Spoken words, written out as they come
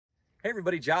Hey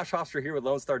everybody, Josh Hofstra here with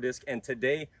Lone Star Disc, and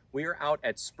today we are out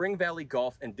at Spring Valley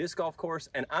Golf and Disc Golf Course,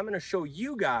 and I'm going to show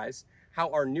you guys how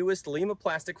our newest Lima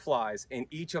plastic flies in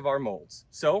each of our molds.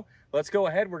 So let's go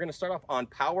ahead. We're going to start off on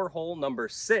power hole number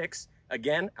 6,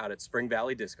 again out at Spring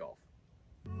Valley Disc Golf.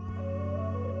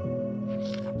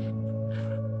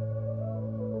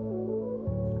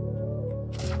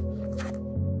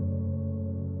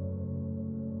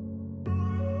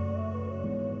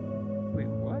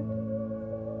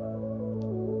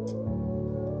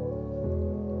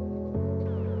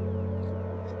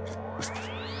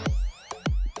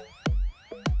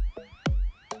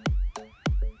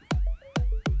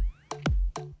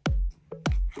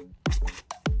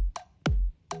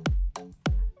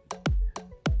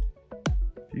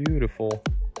 Beautiful.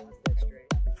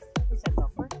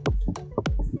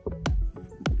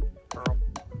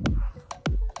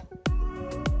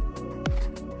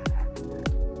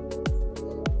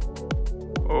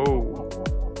 Oh.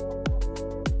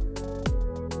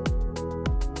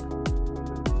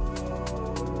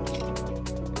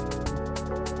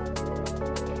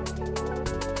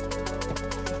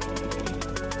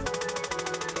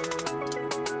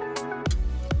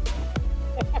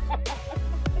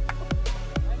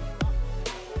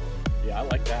 Yeah, I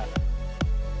like that.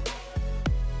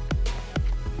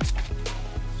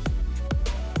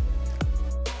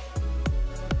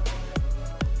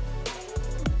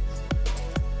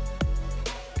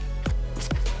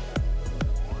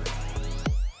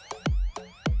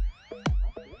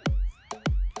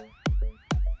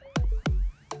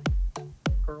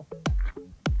 Curl.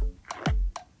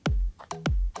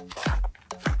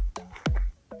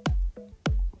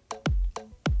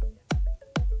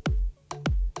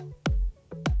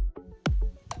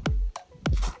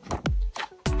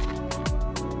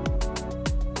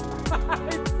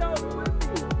 It's so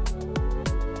flippy.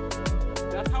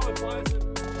 That's how it flies.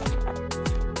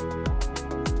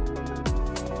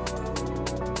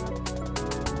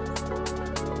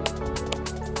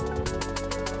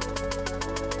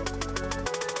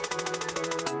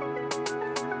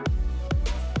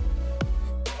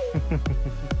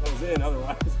 That was in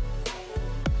otherwise.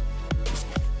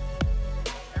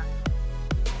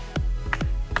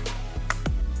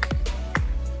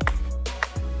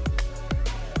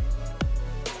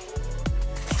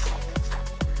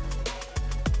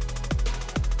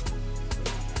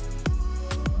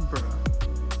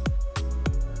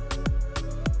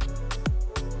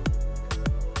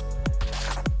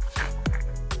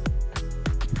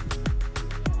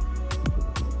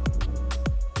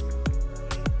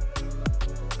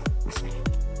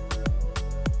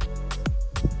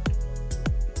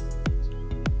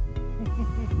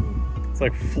 It's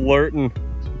like flirting.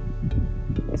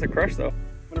 That's a crush though.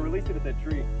 I'm gonna release it at that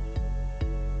tree.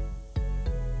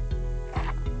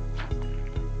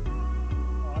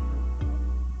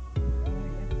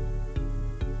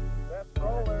 That's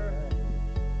roller.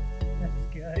 That's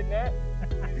good. Getting that?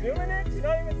 Zooming it? You're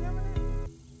not even zooming it?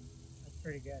 That's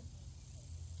pretty good.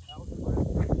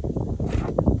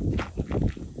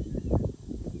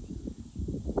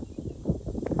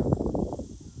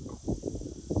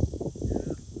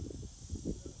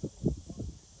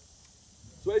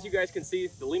 So as you guys can see,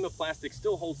 the Lima plastic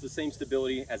still holds the same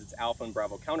stability as its Alpha and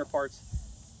Bravo counterparts.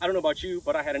 I don't know about you,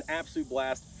 but I had an absolute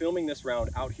blast filming this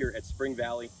round out here at Spring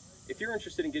Valley. If you're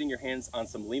interested in getting your hands on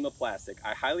some Lima plastic,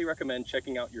 I highly recommend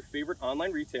checking out your favorite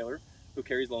online retailer who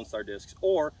carries Lone Star Discs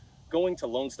or going to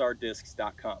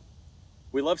lonestardiscs.com.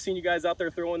 We love seeing you guys out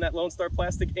there throwing that Lone Star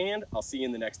plastic, and I'll see you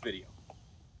in the next video.